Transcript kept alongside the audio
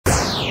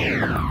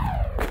Hi,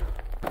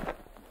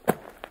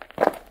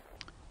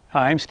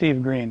 I'm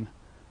Steve Green.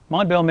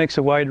 Montbell makes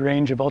a wide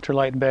range of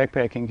ultralight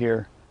backpacking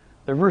gear.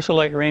 The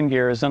Versalite rain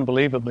gear is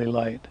unbelievably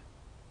light.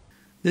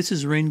 This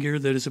is rain gear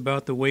that is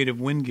about the weight of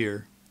wind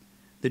gear.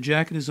 The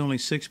jacket is only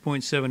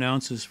 6.7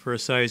 ounces for a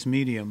size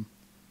medium.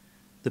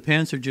 The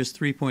pants are just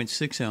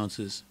 3.6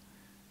 ounces.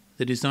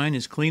 The design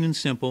is clean and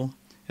simple,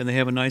 and they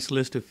have a nice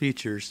list of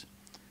features.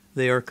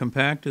 They are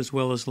compact as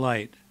well as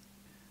light.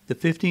 The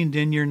 15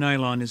 denier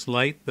nylon is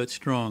light but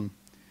strong.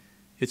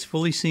 It's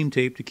fully seam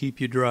taped to keep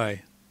you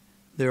dry.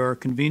 There are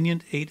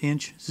convenient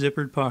 8-inch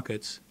zippered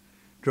pockets.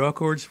 Draw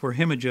cords for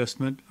hem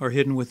adjustment are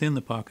hidden within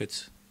the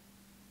pockets.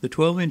 The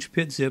 12-inch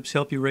pit zips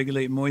help you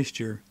regulate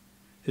moisture.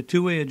 A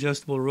two-way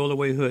adjustable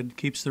rollaway hood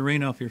keeps the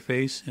rain off your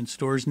face and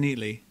stores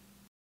neatly.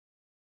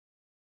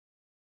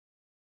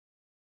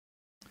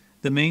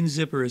 The main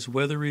zipper is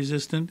weather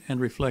resistant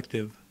and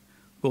reflective.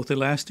 Both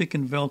elastic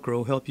and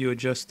Velcro help you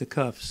adjust the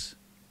cuffs.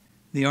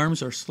 The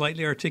arms are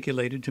slightly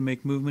articulated to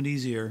make movement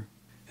easier.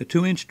 A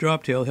 2-inch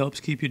drop tail helps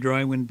keep you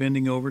dry when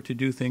bending over to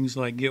do things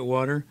like get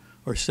water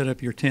or set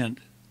up your tent.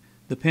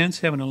 The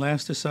pants have an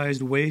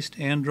elasticized waist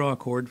and draw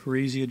cord for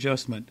easy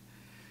adjustment.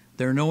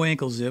 There are no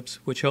ankle zips,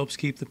 which helps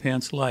keep the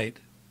pants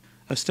light.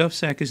 A stuff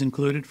sack is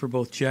included for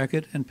both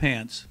jacket and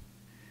pants.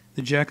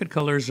 The jacket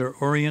colors are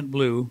Orient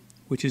Blue,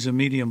 which is a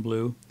medium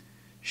blue,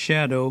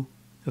 Shadow,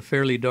 a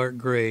fairly dark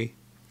gray,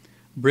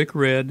 Brick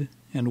Red,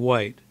 and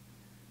White.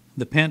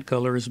 The pant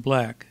color is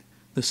black.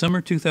 The summer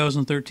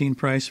 2013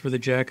 price for the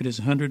jacket is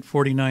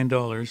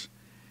 $149,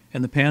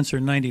 and the pants are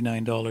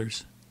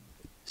 $99.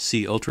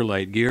 See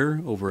ultralight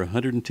gear, over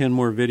 110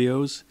 more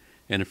videos,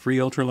 and a free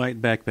ultralight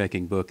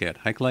backpacking book at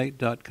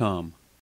hikelight.com.